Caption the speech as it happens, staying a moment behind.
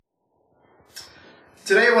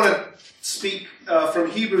Today I want to speak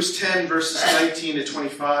from Hebrews 10, verses 19 to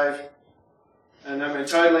 25, and I'm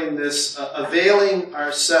entitling this, Availing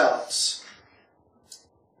Ourselves.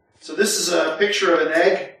 So this is a picture of an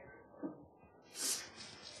egg.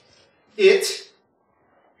 It,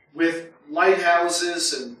 with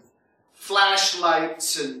lighthouses and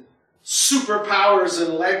flashlights and superpowers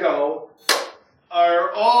and Lego,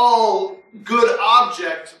 are all good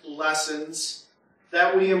object lessons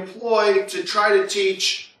that we employ to try to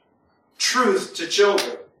teach truth to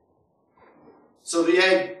children. So the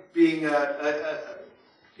egg being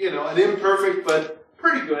an imperfect but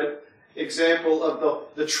pretty good example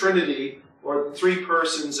of the Trinity, or three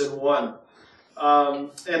persons in one. And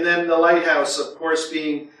then the lighthouse, of course,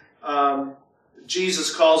 being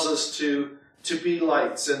Jesus calls us to be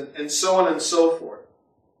lights, and so on and so forth.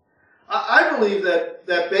 I believe that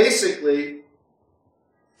basically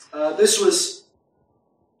this was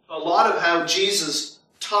a lot of how Jesus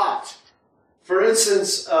taught. For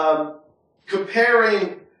instance,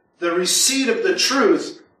 comparing the receipt of the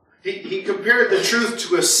truth, he compared the truth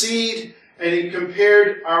to a seed, and he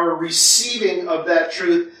compared our receiving of that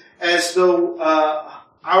truth as though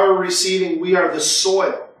our receiving, we are the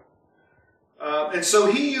soil. And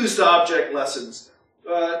so he used object lessons.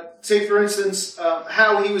 Say, for instance,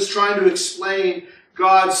 how he was trying to explain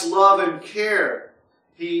God's love and care.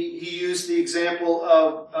 He used the example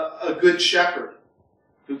of a good shepherd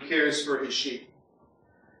who cares for his sheep.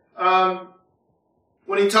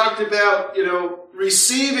 When he talked about,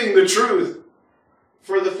 receiving the truth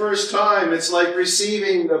for the first time, it's like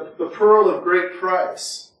receiving the pearl of great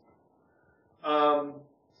price.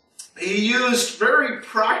 He used very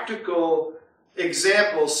practical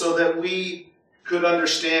examples so that we could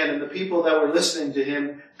understand, and the people that were listening to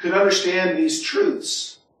him could understand these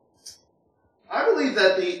truths. I believe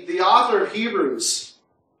that the author of Hebrews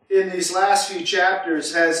in these last few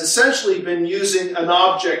chapters has essentially been using an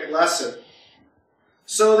object lesson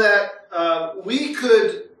so that we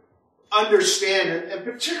could understand, and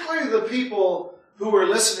particularly the people who were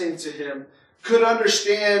listening to him could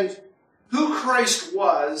understand who Christ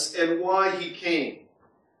was and why he came.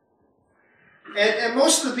 And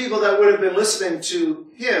most of the people that would have been listening to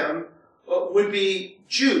him would be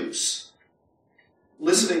Jews.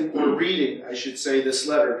 Listening or reading, I should say, this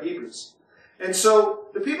letter of Hebrews. And so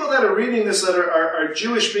the people that are reading this letter are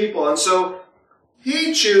Jewish people. And so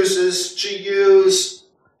he chooses to use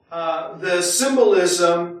the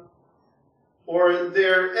symbolism or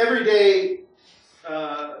their everyday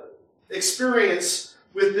experience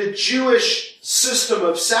with the Jewish system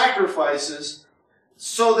of sacrifices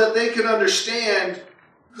so that they can understand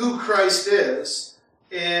who Christ is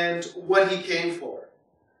and what he came for.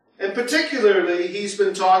 And particularly, he's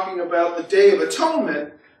been talking about the Day of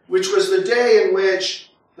Atonement, which was the day in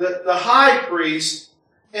which the high priest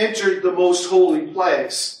entered the most holy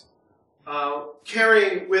place,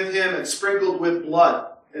 carrying with him and sprinkled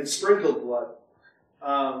blood,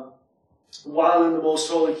 while in the most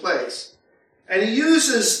holy place. And he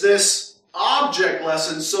uses this object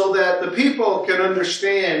lesson so that the people can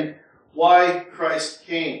understand why Christ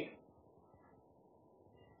came.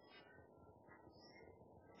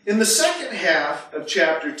 In the second half of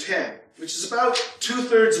chapter 10, which is about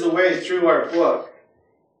 2/3 of the way through our book,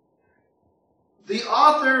 the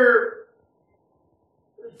author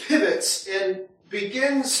pivots and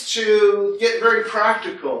begins to get very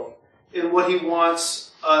practical in what he wants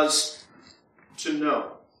us to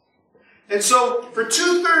know. And so, for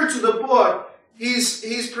 2/3 of the book,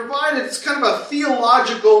 he's provided, it's kind of a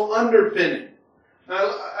theological underpinning.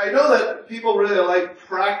 Now, I know that people really like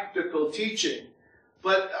practical teaching.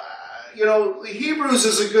 But, Hebrews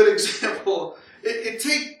is a good example. It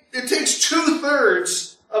takes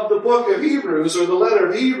 2/3 of the book of Hebrews, or the letter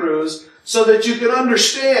of Hebrews, so that you can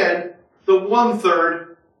understand the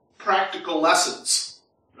 1/3 practical lessons.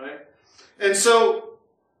 Right? And so,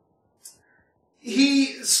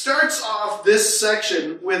 he starts off this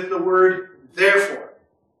section with the word therefore.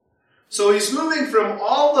 So he's moving from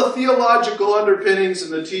all the theological underpinnings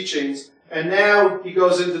and the teachings, and now he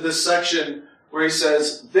goes into this section where he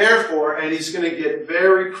says, therefore, and he's going to get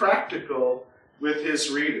very practical with his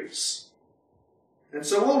readers. And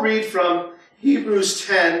so we'll read from Hebrews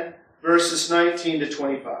 10, verses 19 to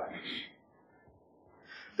 25.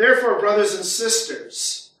 Therefore, brothers and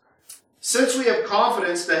sisters, since we have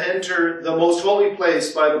confidence to enter the most holy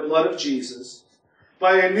place by the blood of Jesus,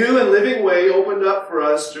 by a new and living way opened up for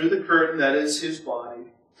us through the curtain that is his body,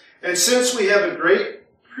 and since we have a great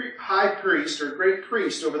high priest, or great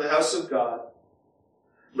priest over the house of God,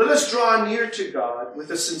 let us draw near to God with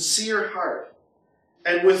a sincere heart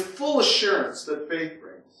and with full assurance that faith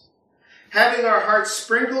brings, having our hearts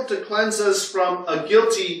sprinkled to cleanse us from a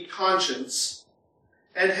guilty conscience,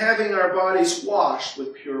 and having our bodies washed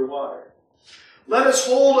with pure water. Let us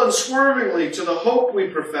hold unswervingly to the hope we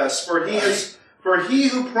profess, for he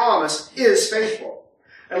who promised is faithful.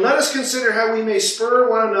 And let us consider how we may spur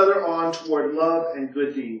one another on toward love and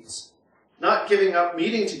good deeds, not giving up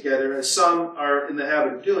meeting together as some are in the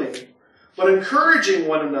habit of doing, but encouraging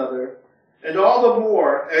one another, and all the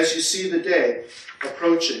more as you see the day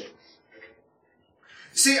approaching.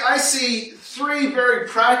 See, I see three very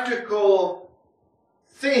practical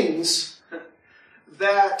things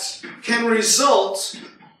that can result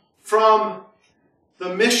from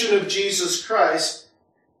the mission of Jesus Christ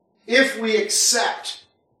if we accept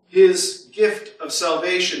his gift of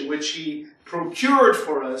salvation, which he procured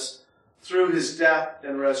for us through his death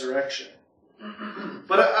and resurrection.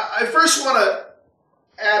 But I first want to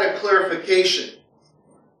add a clarification.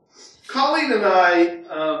 Colleen and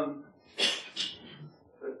I,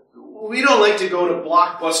 we don't like to go to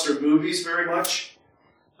blockbuster movies very much.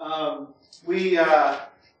 We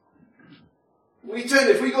tend,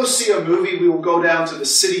 if we go see a movie, we will go down to the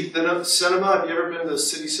city cinema. Have you ever been to the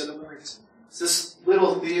city cinema? It's this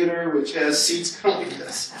little theater which has seats kind of like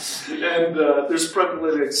this. And there's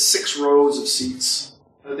probably like 6 rows of seats.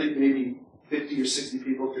 I think maybe 50 or 60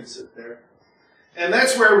 people can sit there. And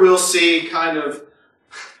that's where we'll see kind of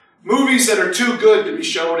movies that are too good to be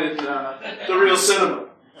shown in the real cinema.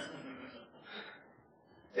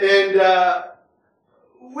 And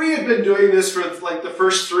we had been doing this for like the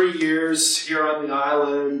first 3 years here on the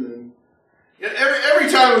island. And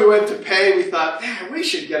every time we went to pay, we thought, man, we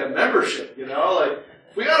should get a membership, you know? Like,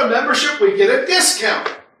 if we got a membership, we get a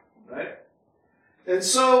discount, right? And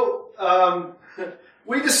so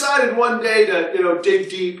we decided one day to, dig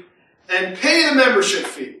deep and pay the membership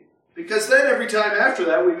fee. Because then every time after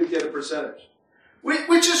that, we would get a percentage.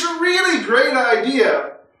 Which is a really great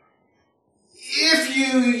idea if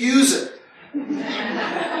you use it.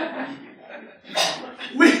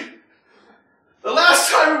 The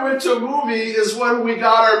last time we went to a movie is when we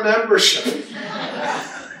got our membership.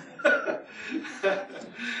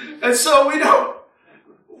 And so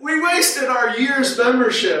we wasted our year's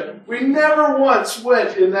membership. We never once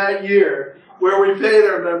went in that year where we paid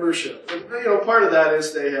our membership. And, part of that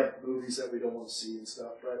is they have movies that we don't want to see and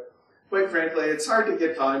stuff, but quite frankly, it's hard to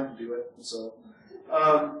get time to do it. So,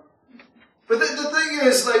 but the thing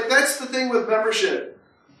is, like, that's the thing with membership.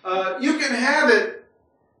 You can have it,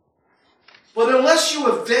 but unless you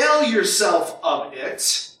avail yourself of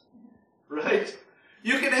it, right?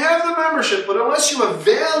 You can have the membership, but unless you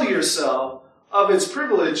avail yourself of its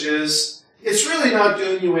privileges, it's really not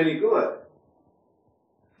doing you any good.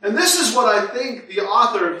 And this is what I think the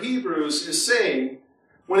author of Hebrews is saying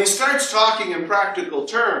when he starts talking in practical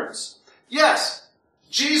terms. Yes,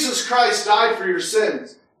 Jesus Christ died for your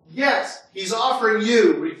sins. Yes, he's offering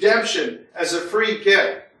you redemption as a free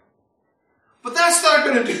gift. But that's not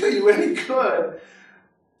going to do you any good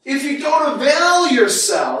if you don't avail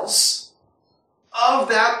yourselves of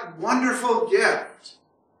that wonderful gift.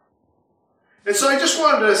 And so I just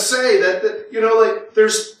wanted to say that,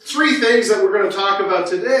 there's 3 things that we're going to talk about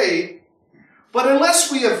today, but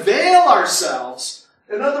unless we avail ourselves,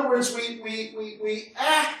 in other words, we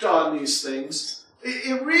act on these things,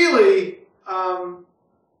 it really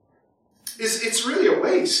it's really a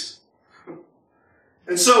waste.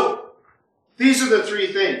 And so these are the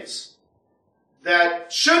 3 things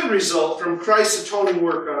that should result from Christ's atoning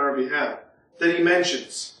work on our behalf that he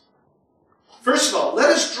mentions. First of all, let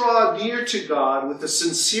us draw near to God with a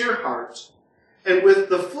sincere heart and with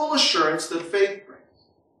the full assurance that faith brings.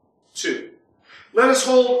 2, let us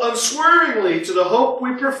hold unswervingly to the hope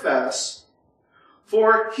we profess,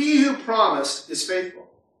 for he who promised is faithful.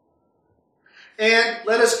 And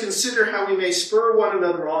let us consider how we may spur one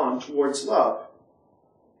another on towards love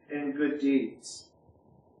and good deeds.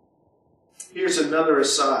 Here's another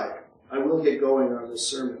aside. I will get going on this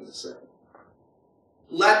sermon in a second.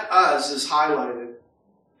 Let us is highlighted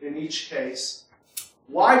in each case.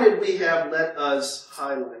 Why did we have let us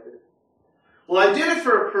highlighted? Well, I did it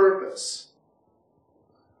for a purpose.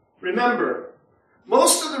 Remember,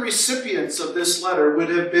 most of the recipients of this letter would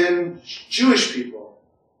have been Jewish people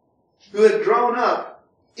who had grown up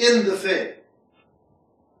in the faith.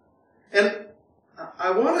 And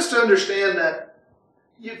I want us to understand that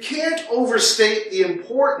you can't overstate the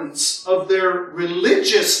importance of their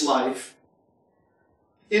religious life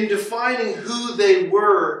in defining who they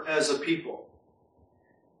were as a people.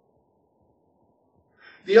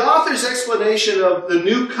 The author's explanation of the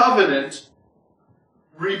new covenant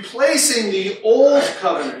replacing the old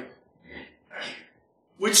covenant,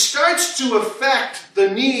 which starts to affect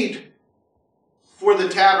the need the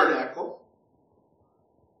tabernacle,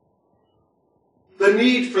 the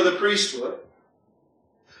need for the priesthood,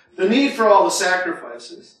 the need for all the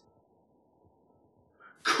sacrifices,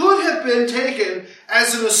 could have been taken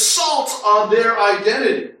as an assault on their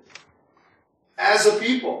identity as a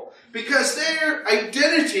people, because their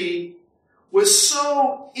identity was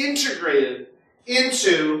so integrated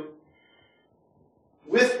into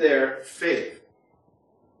with their faith.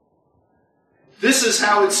 This is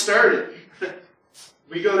how it started.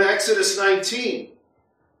 We go to Exodus 19.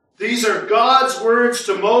 These are God's words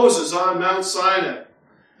to Moses on Mount Sinai.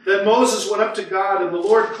 Then Moses went up to God, and the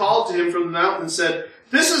Lord called to him from the mountain and said,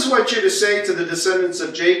 "This is what you're to say to the descendants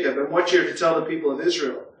of Jacob, and what you're to tell the people of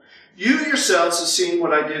Israel. You yourselves have seen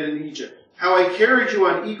what I did in Egypt, how I carried you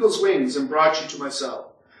on eagle's wings and brought you to myself.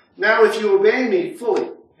 Now if you obey me fully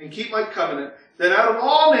and keep my covenant, then out of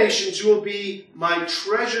all nations you will be my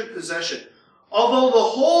treasured possession. Although the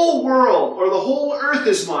whole world or the whole earth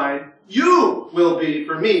is mine, you will be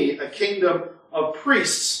for me a kingdom of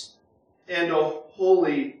priests and a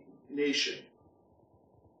holy nation."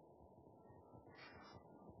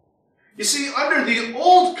 You see, under the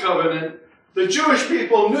old covenant, the Jewish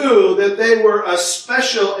people knew that they were a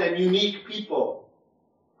special and unique people.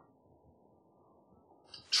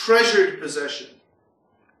 Treasured possession.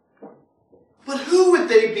 But who would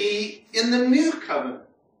they be in the new covenant?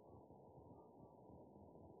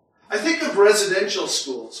 I think of residential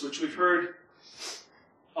schools, which we've heard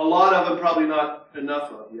a lot of and probably not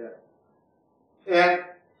enough of yet. And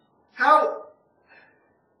how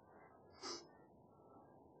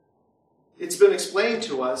it's been explained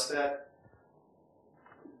to us that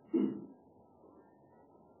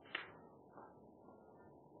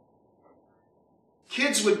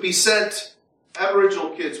kids would be sent,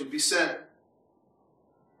 Aboriginal kids would be sent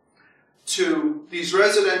to these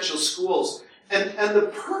residential schools. And the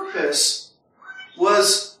purpose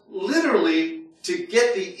was literally to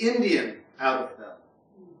get the Indian out of them.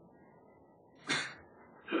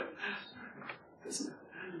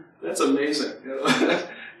 That's amazing. You know?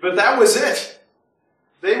 But that was it.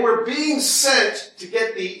 They were being sent to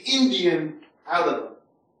get the Indian out of them,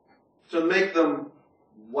 to make them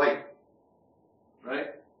white.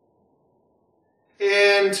 Right?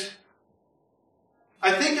 And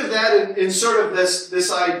I think of that in sort of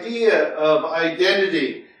this idea of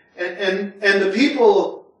identity. And the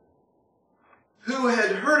people who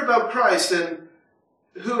had heard about Christ and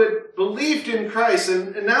who had believed in Christ,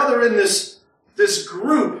 and now they're in this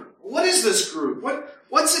group. What is this group?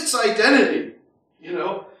 What's its identity? You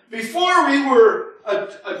know, before we were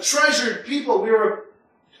a treasured people, we were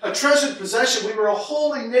a treasured possession, we were a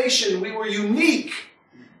holy nation, we were unique.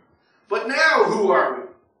 But now, who are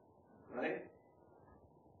we? Right?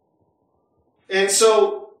 And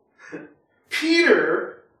so,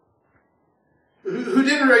 Peter, who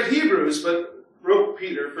didn't write Hebrews, but wrote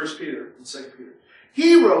Peter, 1 Peter and 2 Peter,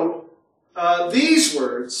 he wrote these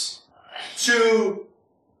words to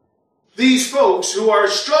these folks who are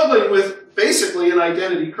struggling with basically an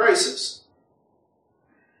identity crisis.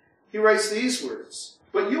 He writes these words,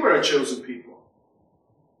 "But you are a chosen people."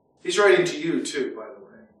 He's writing to you too, by the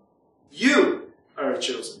way. You are a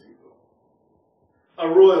chosen people. A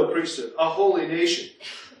royal priesthood, a holy nation,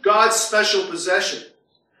 God's special possession,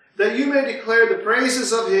 that you may declare the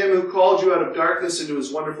praises of him who called you out of darkness into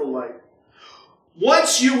his wonderful light.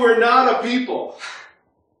 Once you were not a people,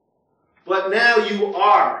 but now you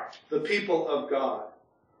are the people of God.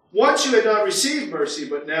 Once you had not received mercy,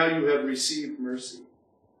 but now you have received mercy.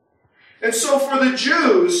 And so for the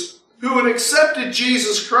Jews who had accepted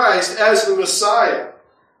Jesus Christ as the Messiah,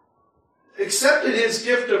 accepted his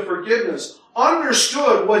gift of forgiveness,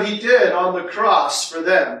 understood what he did on the cross for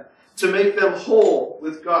them to make them whole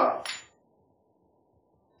with God,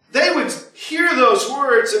 they would hear those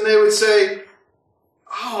words and they would say,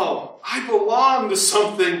 "Oh, I belong to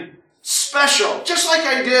something special," just like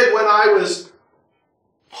I did when I was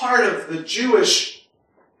part of the Jewish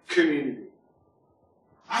community.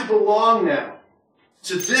 I belong now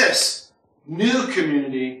to this new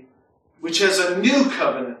community, which has a new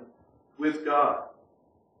covenant with God.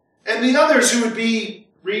 And the others who would be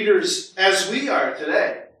readers as we are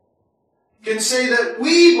today can say that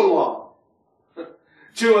we belong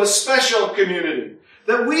to a special community,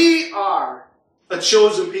 that we are a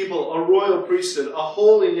chosen people, a royal priesthood, a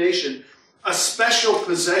holy nation, a special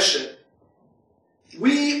possession.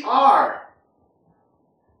 We are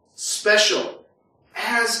special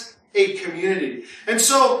as a community. And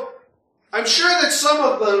so I'm sure that some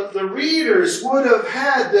of the readers would have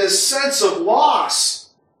had this sense of loss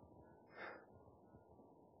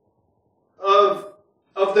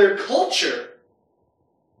of their culture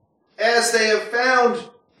as they have found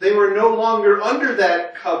they were no longer under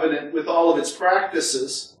that covenant with all of its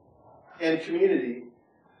practices and community,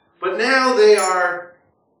 but now they are,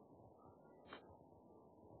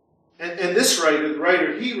 and this writer, the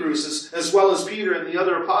writer of Hebrews, as well as Peter and the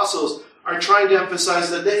other apostles, are trying to emphasize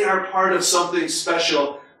that they are part of something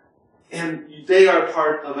special, and they are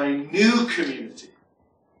part of a new community.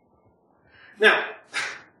 Now,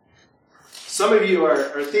 some of you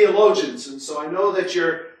are theologians, and so I know that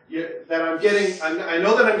I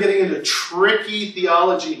know that I'm getting into tricky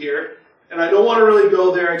theology here, and I don't want to really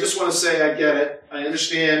go there. I just want to say I get it. I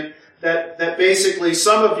understand that basically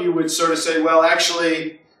some of you would sort of say, well,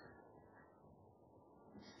 actually,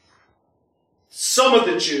 some of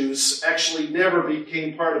the Jews actually never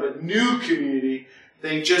became part of a new community.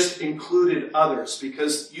 They just included others,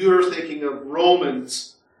 because you're thinking of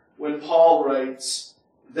Romans when Paul writes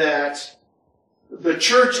that the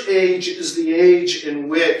church age is the age in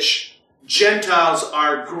which Gentiles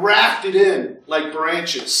are grafted in like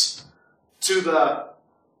branches to the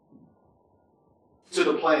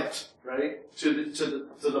plant, right? To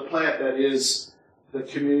the plant that is the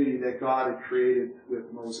community that God had created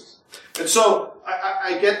with Moses. And so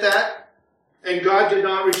I get that, and God did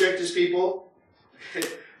not reject his people.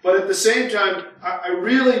 But at the same time, I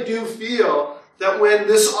really do feel that when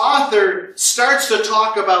this author starts to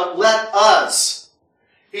talk about let us,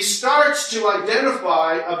 he starts to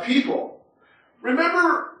identify a people.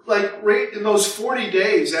 Remember, like right in those 40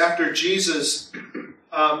 days after Jesus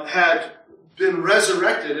had been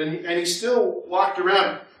resurrected and he still walked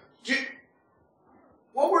around,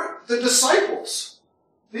 what were the disciples?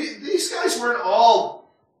 These guys weren't all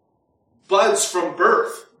buds from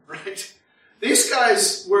birth, right? These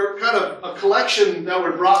guys were kind of a collection that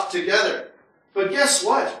were brought together. But guess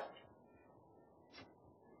what?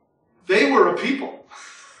 They were a people.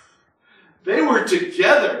 They were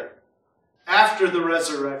together after the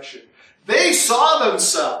resurrection. They saw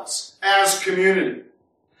themselves as community.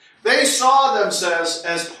 They saw themselves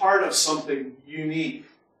as part of something unique.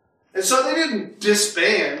 And so they didn't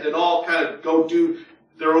disband and all kind of go do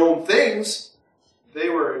their own things. They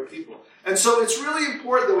were a people. And so it's really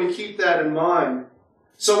important that we keep that in mind.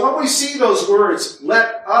 So when we see those words,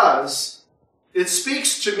 let us, it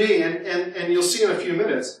speaks to me, and you'll see in a few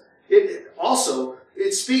minutes,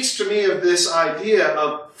 it speaks to me of this idea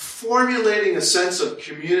of formulating a sense of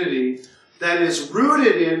community that is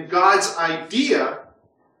rooted in God's idea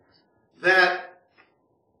that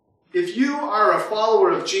if you are a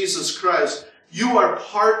follower of Jesus Christ, you are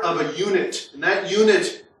part of a unit. And that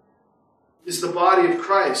unit is the body of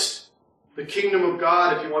Christ, the kingdom of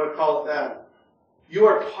God, if you want to call it that. You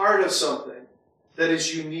are part of something that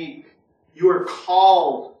is unique. You are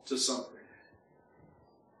called to something.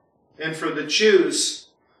 And for the Jews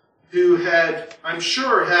who had, I'm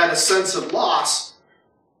sure, had a sense of loss,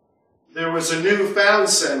 there was a newfound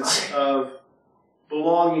sense of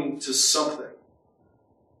belonging to something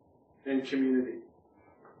in community.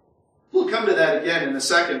 We'll come to that again in a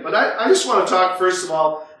second, but I just want to talk first of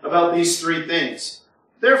all about these three things.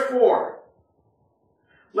 Therefore,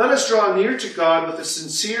 let us draw near to God with a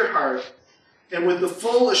sincere heart and with the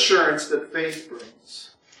full assurance that faith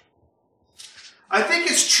brings. I think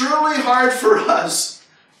it's truly hard for us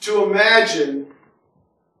to imagine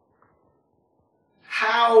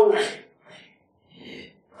how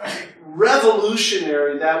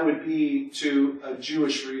revolutionary that would be to a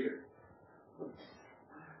Jewish reader.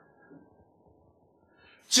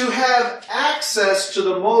 To have access to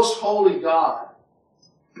the most holy God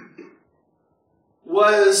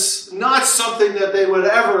was not something that they would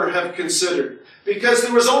ever have considered, because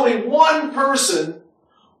there was only one person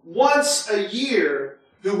once a year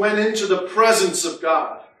who went into the presence of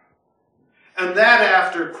God. And that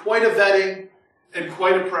after quite a vetting and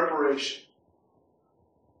quite a preparation.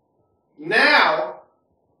 Now,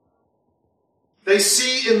 they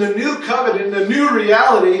see in the new covenant, in the new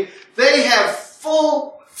reality, they have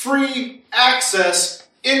full, free access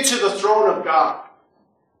into the throne of God.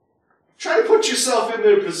 Try to put yourself in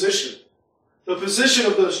their position. The position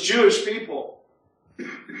of those Jewish people,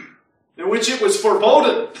 in which it was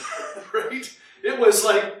forbidden, right? It was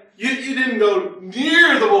like, you didn't go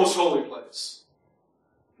near the most holy place.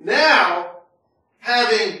 Now,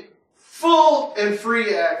 having full and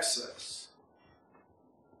free access.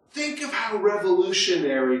 Think of how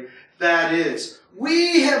revolutionary that is.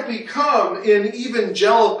 We have become, in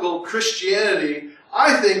evangelical Christianity,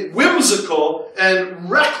 I think, whimsical and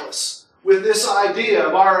reckless with this idea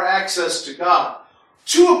of our access to God.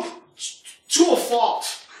 To a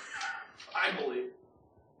fault, I believe.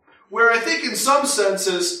 Where I think in some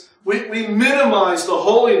senses, we minimize the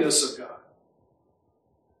holiness of God.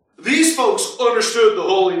 These folks understood the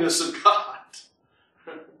holiness of God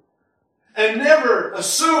and never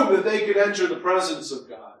assumed that they could enter the presence of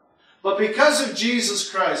God. But because of Jesus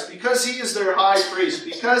Christ, because he is their high priest,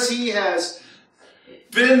 because he has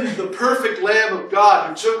been the perfect Lamb of God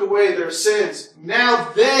who took away their sins,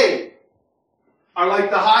 now they are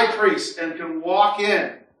like the high priest and can walk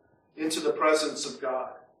into the presence of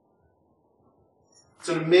God. It's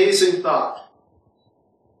an amazing thought.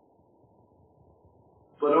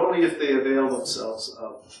 But only if they avail themselves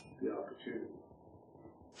of the opportunity.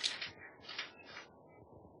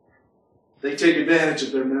 They take advantage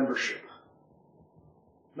of their membership.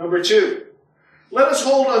 Number 2, let us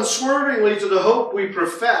hold unswervingly to the hope we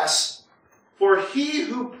profess, for he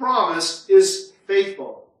who promised is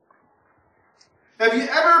faithful. Have you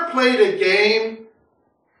ever played a game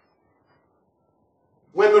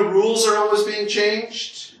when the rules are always being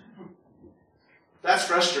changed? That's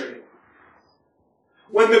frustrating.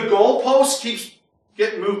 When the goalpost keeps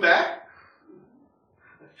getting moved back?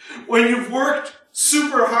 When you've worked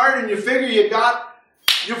super hard and you figure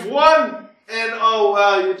you've won, and oh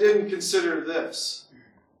well, you didn't consider this.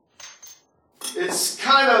 It's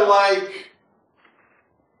kind of like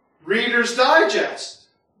Reader's Digest.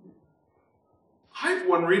 I've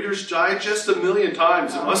won Reader's Digest 1,000,000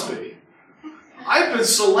 times, it must be. I've been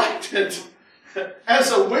selected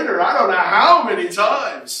as a winner I don't know how many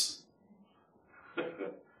times.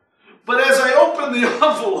 But as I open the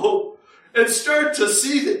envelope and start to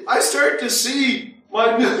see I start to see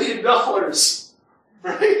my $1,000,000,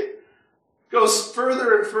 right? Goes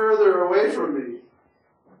further and further away from me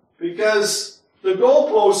because the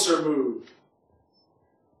goalposts are moved.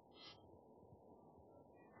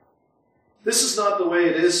 This is not the way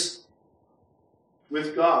it is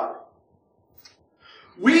with God.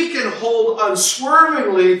 We can hold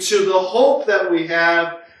unswervingly to the hope that we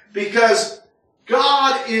have because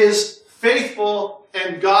God is faithful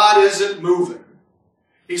and God isn't moving.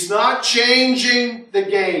 He's not changing the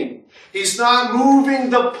game. He's not moving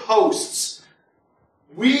the posts.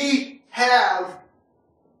 We have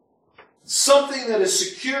something that is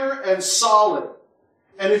secure and solid.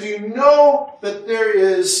 And if you know that there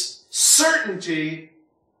is certainty,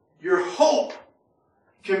 your hope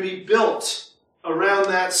can be built around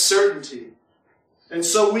that certainty. And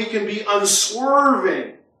so we can be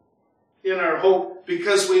unswerving in our hope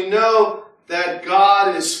because we know that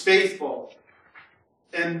God is faithful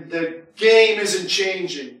and the game isn't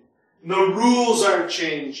changing. And the rules aren't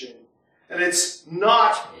changing. And it's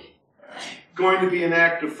not going to be an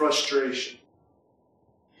act of frustration.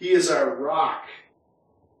 He is our rock.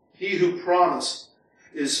 He who promised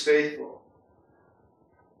is faithful.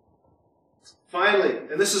 Finally,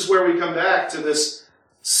 and this is where we come back to this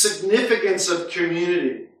significance of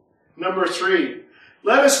community. Number 3,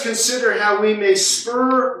 let us consider how we may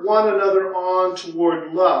spur one another on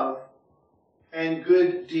toward love and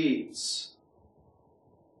good deeds.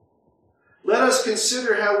 Let us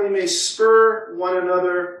consider how we may spur one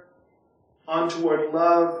another on toward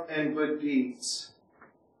love and good deeds.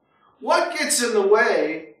 What gets in the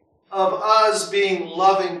way of us being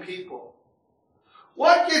loving people?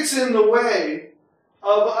 What gets in the way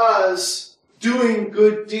of us doing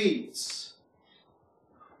good deeds?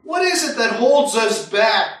 What is it that holds us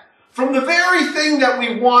back from the very thing that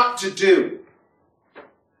we want to do?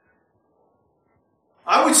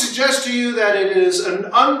 I would suggest to you that it is an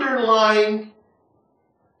underlying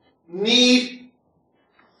need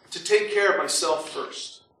to take care of myself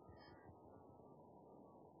first.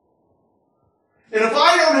 And if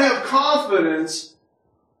I don't have confidence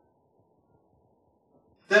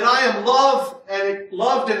that I am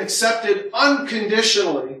loved and accepted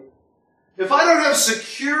unconditionally, if I don't have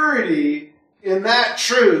security in that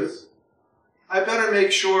truth, I better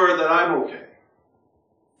make sure that I'm okay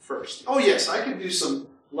first. Oh yes, I can do some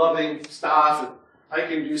loving stuff, and I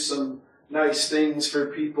can do some nice things for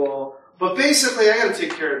people, but basically I got to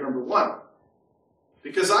take care of number 1.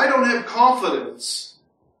 Because I don't have confidence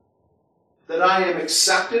that I am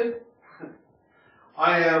accepted,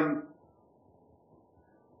 I am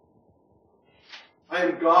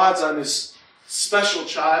God's, I'm His special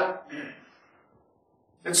child.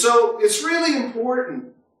 And so it's really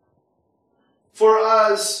important for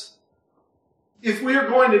us, if we're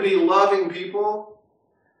going to be loving people,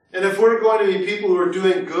 and if we're going to be people who are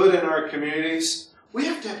doing good in our communities, we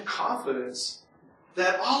have to have confidence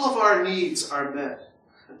that all of our needs are met.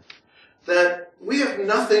 That we have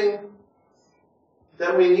nothing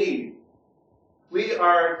that we need. We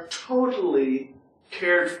are totally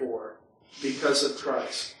cared for because of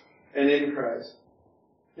Christ and in Christ.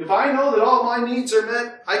 If I know that all my needs are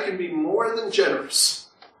met, I can be more than generous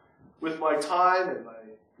with my time and my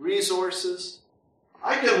resources.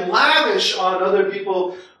 I can lavish on other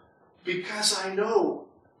people because I know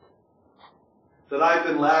that I've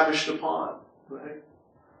been lavished upon, right?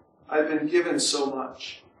 I've been given so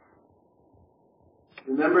much.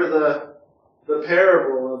 Remember the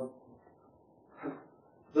parable of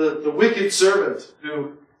the wicked servant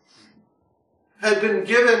who had been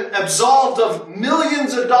absolved of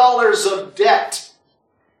millions of dollars of debt,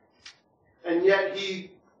 and yet he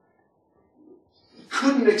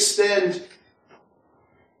couldn't extend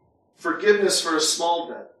forgiveness for a small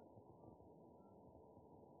debt.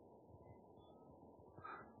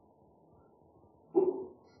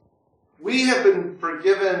 We have been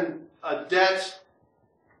forgiven a debt.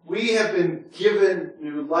 We have been given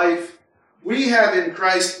new life. We have in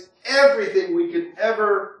Christ everything we could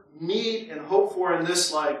ever need and hope for in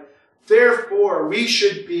this life. Therefore, we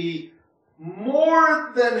should be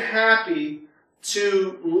more than happy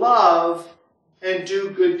to love and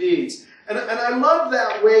do good deeds. And I love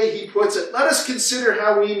that way he puts it. Let us consider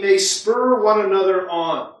how we may spur one another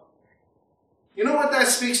on. You know what that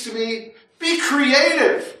speaks to me? Be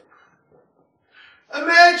creative.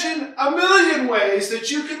 Imagine a million ways that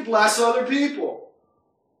you can bless other people.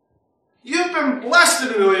 You've been blessed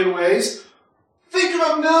in a million ways. Think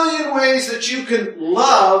of a million ways that you can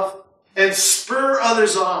love and spur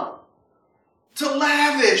others on. To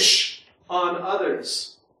lavish on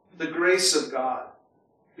others the grace of God.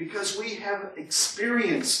 Because we have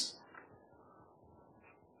experienced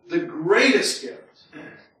the greatest gift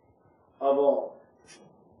of all.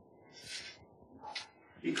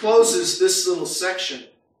 He closes this little section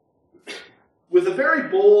with a very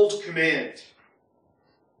bold command.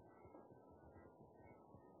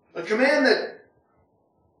 A command that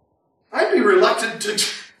I'd be reluctant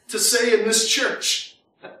to say in this church.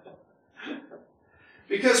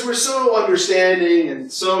 Because we're so understanding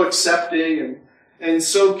and so accepting and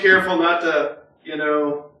so careful not to,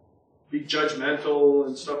 be judgmental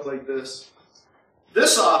and stuff like this.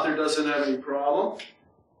 This author doesn't have any problem.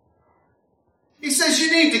 He says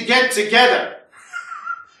you need to get together.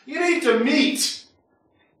 You need to meet.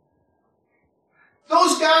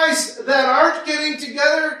 Those guys that aren't getting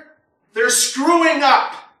together, they're screwing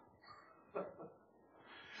up.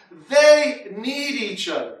 They need each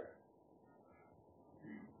other.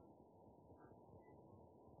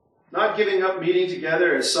 Not giving up meeting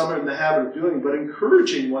together as some are in the habit of doing, but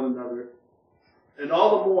encouraging one another. And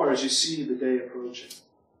all the more as you see the day approaching.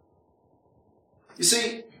 You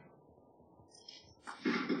see,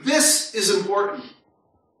 this is important.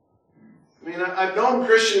 I mean, I've known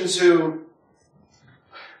Christians who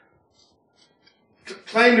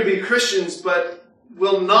claim to be Christians, but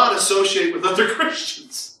will not associate with other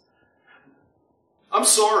Christians. I'm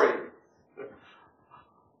sorry.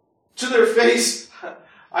 To their face,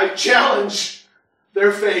 I challenge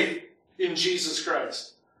their faith in Jesus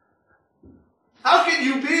Christ. How can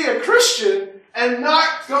you be a Christian and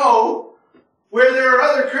not go where there are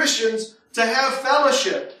other Christians to have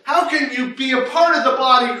fellowship? How can you be a part of the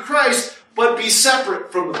body of Christ but be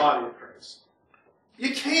separate from the body of Christ?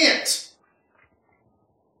 You can't.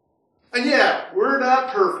 And yeah, we're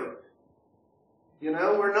not perfect.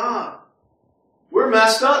 We're not. We're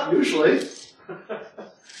messed up usually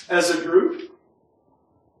as a group.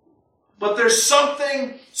 But there's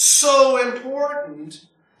something so important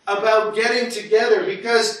about getting together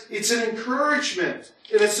because it's an encouragement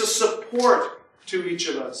and it's a support to each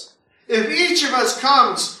of us. If each of us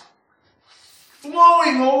comes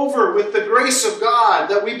flowing over with the grace of God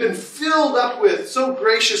that we've been filled up with so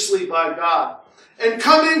graciously by God and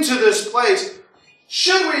come into this place,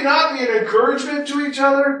 should we not be an encouragement to each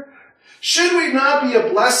other? Should we not be a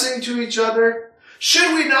blessing to each other?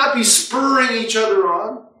 Should we not be spurring each other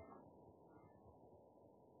on?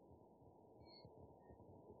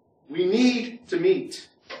 We need to meet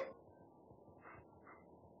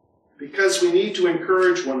because we need to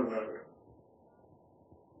encourage one another.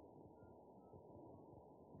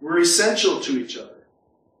 We're essential to each other.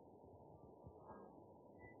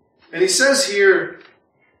 And he says here,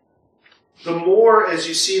 the more as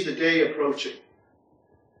you see the day approaching.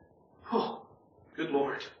 Oh, good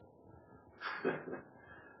Lord.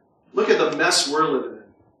 Look at the mess we're living in.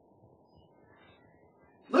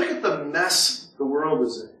 Look at the mess the world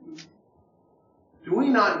is in. Do we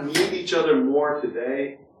not need each other more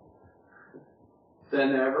today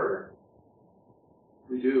than ever?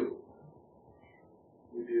 We do.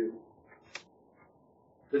 We do.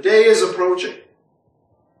 The day is approaching.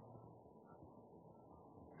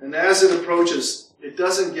 And as it approaches, it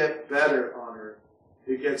doesn't get better on earth.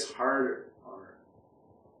 It gets harder on earth.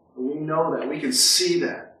 And we know that. We can see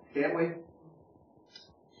that, can't we?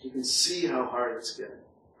 We can see how hard it's getting.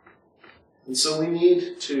 And so we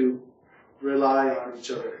need to rely on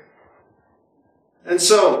each other. And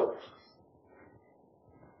so,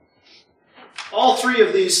 all three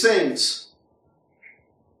of these things,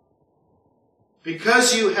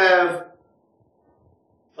 because you have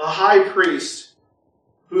a high priest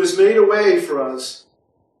who has made a way for us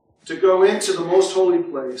to go into the most holy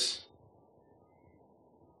place,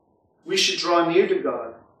 we should draw near to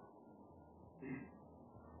God.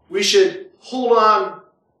 We should hold on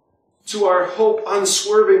to our hope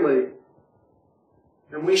unswervingly.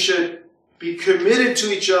 And we should be committed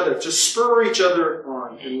to each other, to spur each other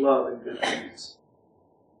on in love and good deeds.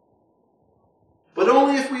 But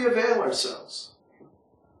only if we avail ourselves,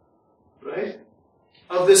 right,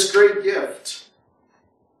 of this great gift.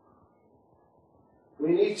 We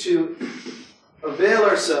need to avail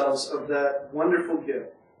ourselves of that wonderful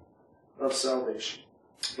gift of salvation.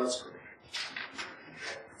 Let's pray.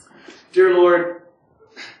 Dear Lord,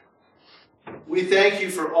 we thank you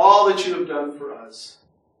for all that you have done for us.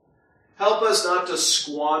 Help us not to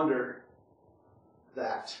squander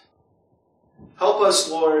that. Help us,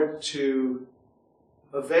 Lord, to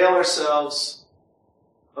avail ourselves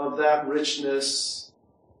of that richness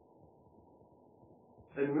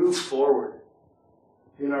and move forward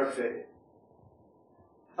in our faith.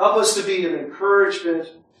 Help us to be an encouragement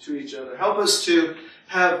to each other. Help us to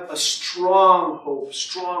have a strong hope,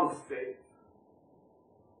 strong faith.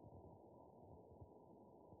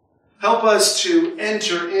 Help us to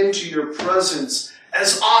enter into your presence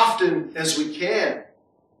as often as we can.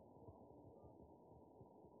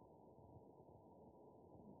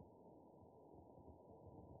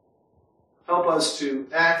 Help us to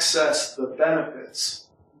access the benefits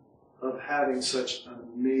of having such an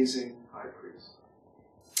amazing high priest.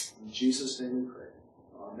 In Jesus' name we pray.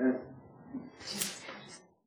 Amen.